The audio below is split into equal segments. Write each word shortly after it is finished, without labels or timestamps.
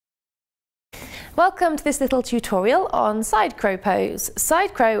Welcome to this little tutorial on side crow pose.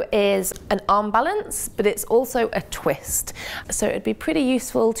 Side crow is an arm balance, but it's also a twist. So it'd be pretty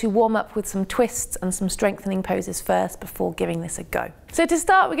useful to warm up with some twists and some strengthening poses first before giving this a go. So to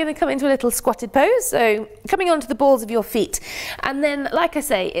start, we're going to come into a little squatted pose. So coming onto the balls of your feet. And then, like I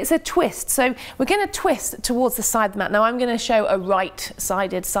say, it's a twist. So we're going to twist towards the side of the mat. Now I'm going to show a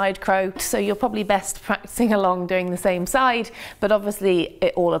right-sided side crow. So you're probably best practicing along doing the same side, but obviously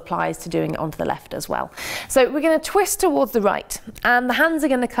it all applies to doing it onto the left as well. So we're going to twist towards the right, and the hands are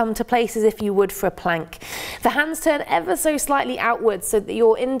going to come to place as if you would for a plank. The hands turn ever so slightly outwards so that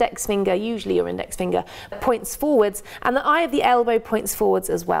your index finger, usually your index finger, points forwards, and the eye of the elbow points forwards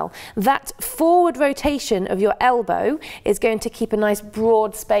as well. That forward rotation of your elbow is going to keep a nice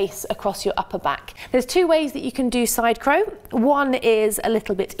broad space across your upper back. There's two ways that you can do side crow. One is a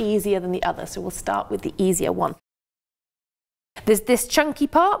little bit easier than the other, so we'll start with the easier one. There's this chunky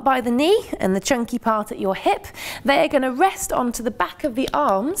part by the knee and the chunky part at your hip. They're going to rest onto the back of the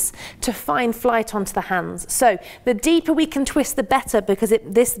arms to find flight onto the hands. So the deeper we can twist, the better, because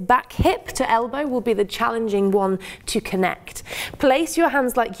this back hip to elbow will be the challenging one to connect. Place your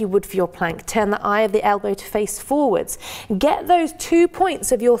hands like you would for your plank. Turn the eye of the elbow to face forwards. Get those 2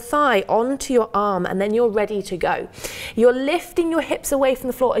 points of your thigh onto your arm, and then you're ready to go. You're lifting your hips away from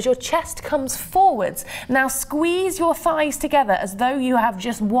the floor as your chest comes forwards. Now squeeze your thighs together as though you have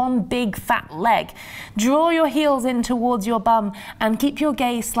just one big fat leg. Draw your heels in towards your bum and keep your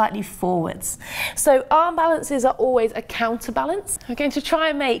gaze slightly forwards. So arm balances are always a counterbalance. We're going to try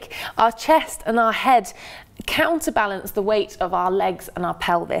and make our chest and our head counterbalance the weight of our legs and our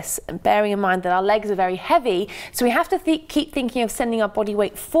pelvis, and bearing in mind that our legs are very heavy, so we have to keep thinking of sending our body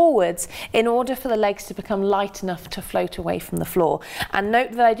weight forwards in order for the legs to become light enough to float away from the floor. And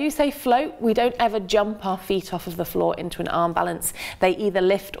note that I do say float. We don't ever jump our feet off of the floor into an arm balance. They either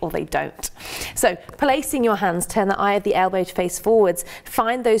lift or they don't. So placing your hands, turn the eye of the elbow to face forwards,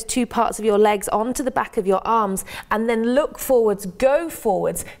 find those two parts of your legs onto the back of your arms, and then look forwards, go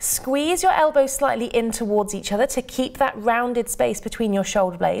forwards, squeeze your elbows slightly in towards each other to keep that rounded space between your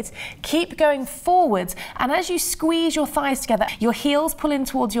shoulder blades. Keep going forwards, and as you squeeze your thighs together, your heels pull in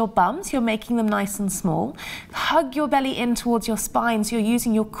towards your bums. You're making them nice and small. Hug your belly in towards your spine, so you're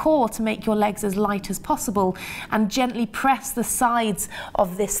using your core to make your legs as light as possible, and gently press the sides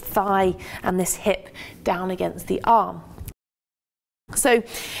of this thigh and this hip down against the arm. So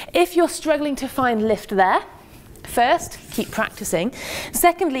if you're struggling to find lift there, first, keep practicing.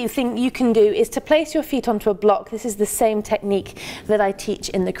 Secondly, the thing you can do is to place your feet onto a block. This is the same technique that I teach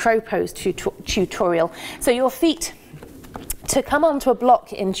in the crow pose tutorial. So your feet to come onto a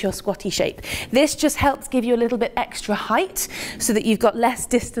block into your squatty shape. This just helps give you a little bit extra height so that you've got less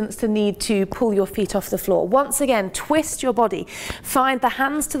distance to need to pull your feet off the floor. Once again, twist your body. Find the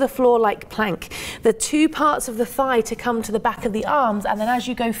hands to the floor like plank. The two parts of the thigh to come to the back of the arms, and then as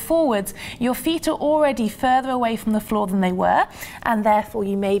you go forwards, your feet are already further away from the floor than they were, and therefore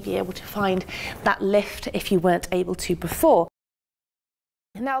you may be able to find that lift if you weren't able to before.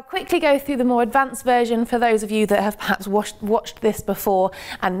 Now I'll quickly go through the more advanced version for those of you that have perhaps watched this before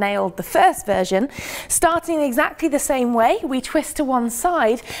and nailed the first version. Starting exactly the same way, we twist to one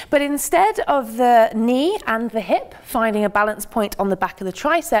side, but instead of the knee and the hip finding a balance point on the back of the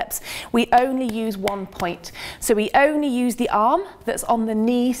triceps, we only use 1 point. So we only use the arm that's on the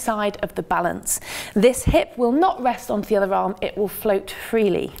knee side of the balance. This hip will not rest onto the other arm, it will float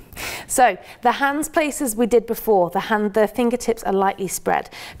freely. So the hands place as we did before, the fingertips are lightly spread,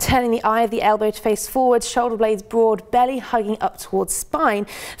 turning the eye of the elbow to face forward, shoulder blades broad, belly hugging up towards spine,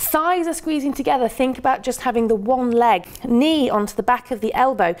 thighs are squeezing together. Think about just having the one leg, knee onto the back of the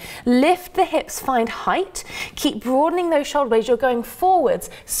elbow, lift the hips, find height, keep broadening those shoulder blades, you're going forwards,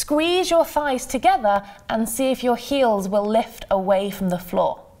 squeeze your thighs together and see if your heels will lift away from the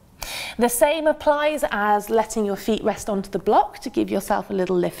floor. The same applies as letting your feet rest onto the block to give yourself a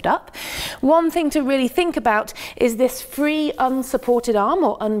little lift up. One thing to really think about is this free unsupported arm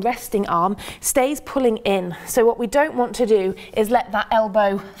or unresting arm stays pulling in. So what we don't want to do is let that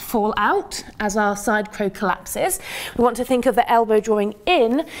elbow fall out as our side crow collapses. We want to think of the elbow drawing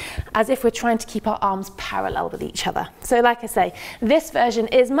in as if we're trying to keep our arms parallel with each other. So like I say, this version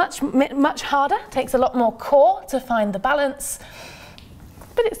is much harder, takes a lot more core to find the balance,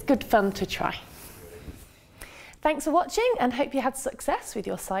 but it's good fun to try. Thanks for watching, and hope you had success with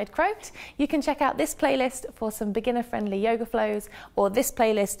your side crow. You can check out this playlist for some beginner-friendly yoga flows, or this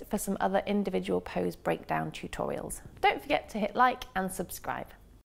playlist for some other individual pose breakdown tutorials. Don't forget to hit like and subscribe.